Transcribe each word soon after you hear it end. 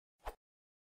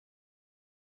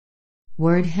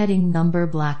Word heading number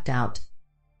blacked out.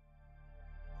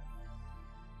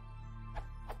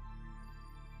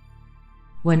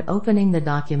 When opening the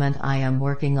document I am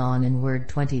working on in Word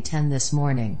 2010 this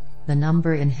morning, the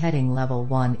number in heading level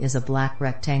 1 is a black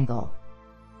rectangle.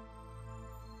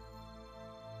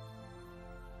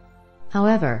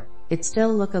 However, it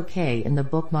still look okay in the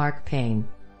bookmark pane.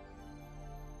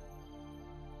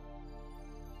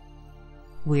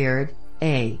 Weird,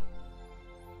 eh?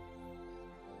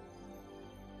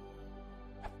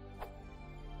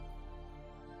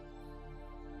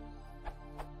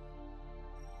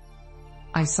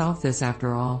 I solved this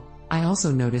after all. I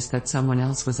also noticed that someone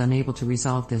else was unable to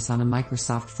resolve this on a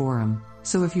Microsoft forum,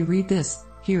 so if you read this,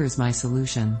 here is my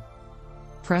solution.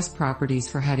 Press Properties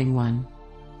for heading 1.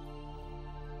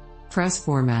 Press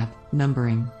Format,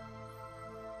 Numbering.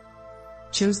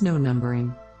 Choose No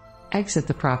Numbering. Exit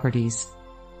the properties.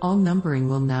 All numbering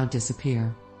will now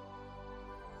disappear.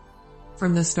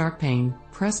 From the Start pane,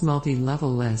 press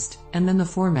Multi-Level List, and then the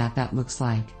format that looks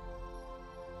like.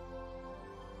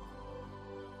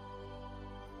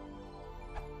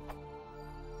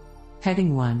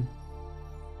 Heading 1.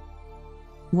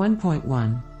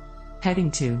 1.1.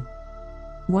 Heading 2.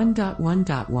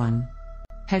 1.1.1.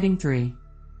 Heading 3.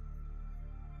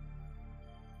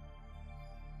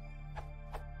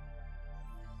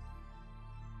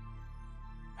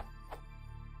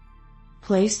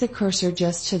 Place the cursor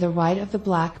just to the right of the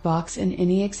black box in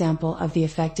any example of the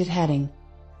affected heading.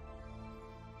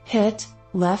 Hit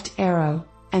left arrow,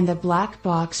 and the black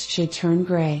box should turn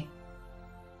gray.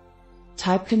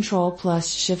 Type Ctrl plus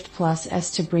Shift plus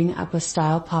S to bring up a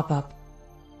style pop-up.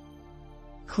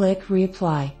 Click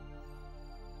Reapply.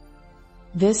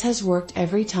 This has worked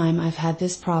every time I've had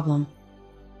this problem.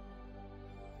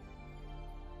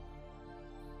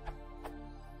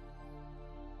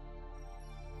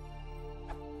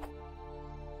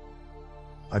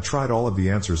 I tried all of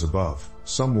the answers above,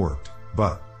 some worked,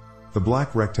 but the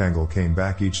black rectangle came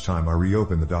back each time I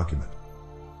reopened the document.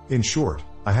 In short,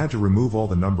 I had to remove all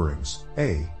the numberings,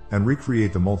 A, and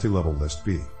recreate the multi-level list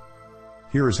B.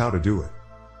 Here is how to do it.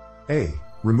 A.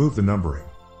 Remove the numbering.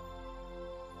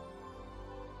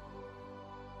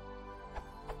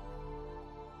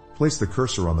 Place the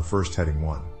cursor on the first heading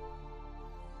 1.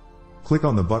 Click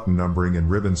on the button Numbering and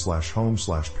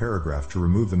ribbon/home/paragraph to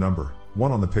remove the number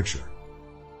 1 on the picture.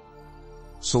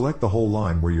 Select the whole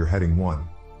line where you're heading 1.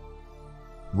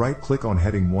 Right-click on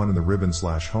heading 1 in the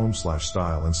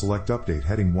ribbon/home/style and select Update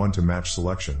heading 1 to match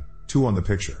selection 2 on the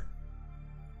picture.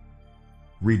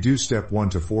 Redo step 1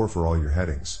 to 4 for all your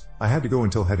headings. I had to go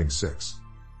until heading 6.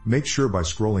 Make sure by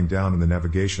scrolling down in the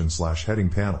navigation/heading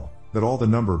panel that all the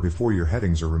number before your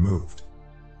headings are removed.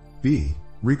 B.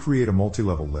 Recreate a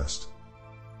multi-level list.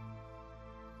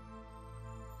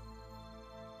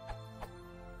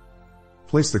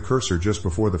 Place the cursor just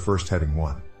before the first heading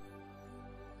 1.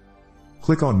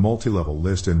 Click on Multi-Level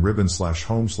List in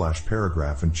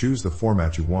ribbon/home/paragraph and choose the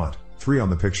format you want, 3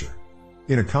 on the picture.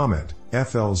 In a comment,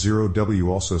 FL0W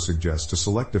also suggests to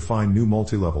select Define New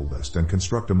Multi-Level List and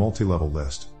construct a multi-level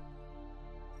list.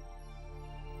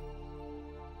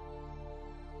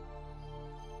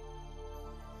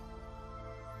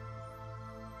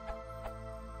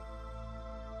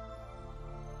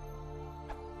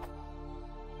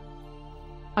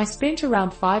 I spent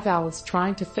around 5 hours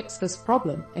trying to fix this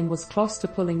problem and was close to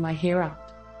pulling my hair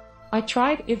out. I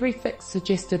tried every fix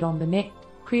suggested on the net,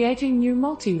 creating new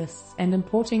multi-lists and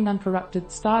importing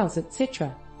uncorrupted styles,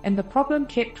 etc., and the problem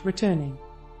kept returning.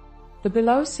 The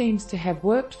below seems to have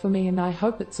worked for me and I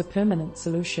hope it's a permanent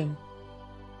solution.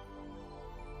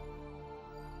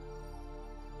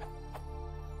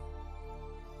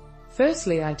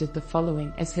 Firstly, I did the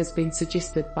following as has been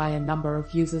suggested by a number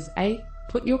of users. A.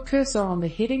 Put your cursor on the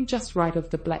heading just right of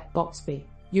the black box. B.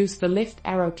 Use the left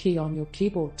arrow key on your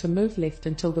keyboard to move left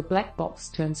until the black box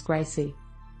turns grey. C.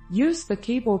 Use the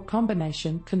keyboard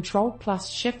combination Ctrl plus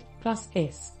Shift plus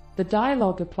S. The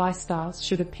dialog Apply Styles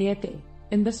should appear there.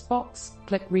 In this box,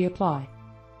 click Reapply.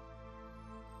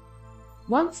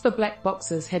 Once the black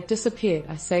boxes had disappeared,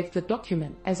 I saved the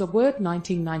document as a Word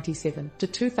 1997 to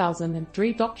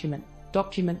 2003 document,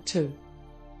 Document 2.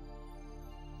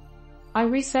 I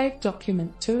resaved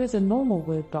Document 2 as a normal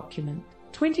Word document,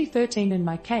 2013 in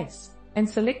my case, and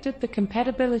selected the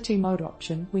Compatibility Mode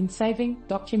option when saving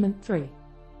Document 3.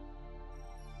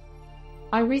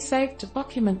 I resaved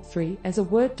Document 3 as a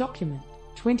Word document,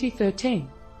 2013,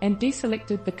 and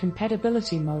deselected the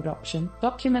Compatibility Mode option,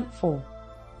 Document 4.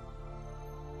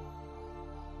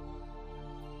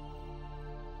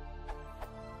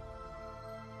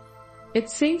 It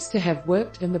seems to have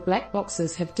worked and the black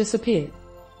boxes have disappeared.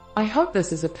 I hope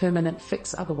this is a permanent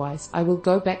fix, otherwise I will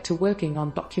go back to working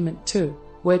on document 2,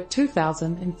 Word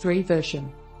 2003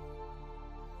 version.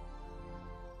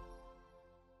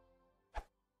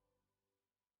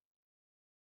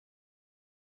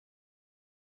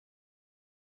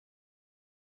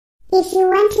 If you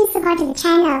want to support the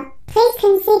channel, please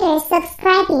consider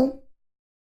subscribing.